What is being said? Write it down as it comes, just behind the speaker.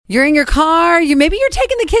You're in your car. Maybe you're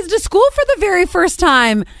taking the kids to school for the very first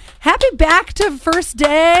time. Happy back to first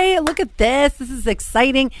day. Look at this. This is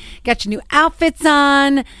exciting. Got your new outfits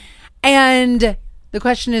on. And the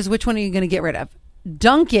question is, which one are you going to get rid of?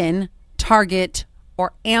 Dunkin', Target,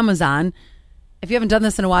 or Amazon? If you haven't done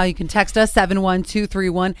this in a while, you can text us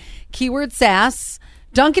 71231, keyword SASS.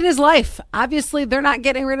 Dunkin' is life. Obviously, they're not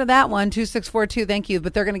getting rid of that one. 2642, thank you.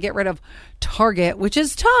 But they're going to get rid of Target, which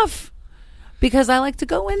is tough because I like to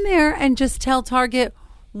go in there and just tell Target,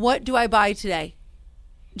 what do I buy today?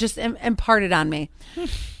 Just impart it on me.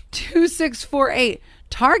 2648,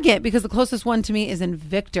 Target, because the closest one to me is in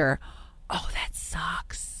Victor. Oh, that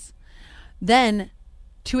sucks. Then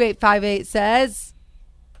 2858 says,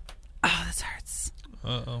 oh, this hurts.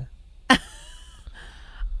 Uh-oh.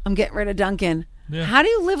 I'm getting rid of Dunkin'. Yeah. How do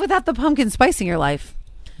you live without the pumpkin spice in your life?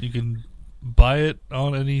 You can buy it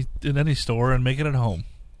in any store and make it at home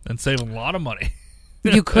and save a lot of money.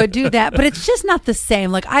 You could do that, but it's just not the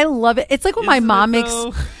same. Like, I love it. It's like when my mom makes...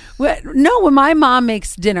 when my mom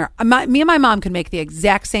makes dinner, me and my mom can make the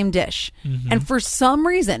exact same dish. Mm-hmm. And for some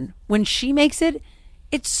reason, when she makes it,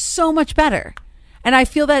 it's so much better. And I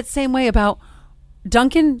feel that same way about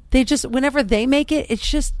Dunkin'. Whenever they make it, it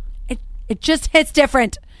just hits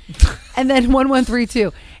different. And then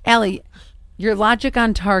 1132, Allie, your logic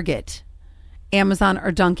on Target, Amazon,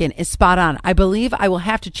 or Dunkin' is spot on. I believe I will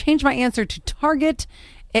have to change my answer to Target.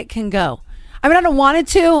 It can go. I mean, I don't want it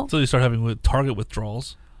to. So you start having Target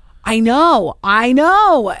withdrawals. I know.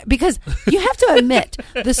 Because you have to admit,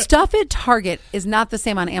 the stuff at Target is not the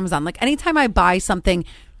same on Amazon. Like, anytime I buy something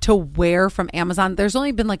to wear from Amazon, there's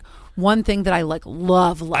only been like one thing that I like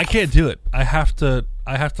love. I can't do it. I have to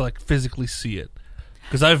like physically see it.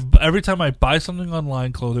 Because every time I buy something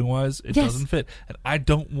online, clothing wise, it doesn't fit, and I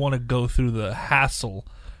don't want to go through the hassle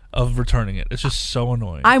of returning it. It's just so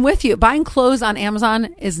annoying. I'm with you. Buying clothes on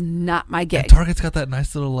Amazon is not my gig. And Target's got that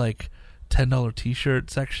nice little like $10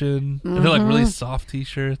 T-shirt section, and they're like really soft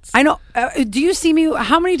T-shirts. I know. Do you see me?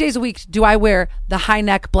 How many days a week do I wear the high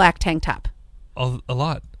neck black tank top? A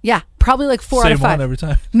lot. Yeah, probably like 4 out of 5. Same one every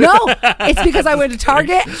time. No, it's because I went to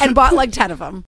Target and bought like 10 of them.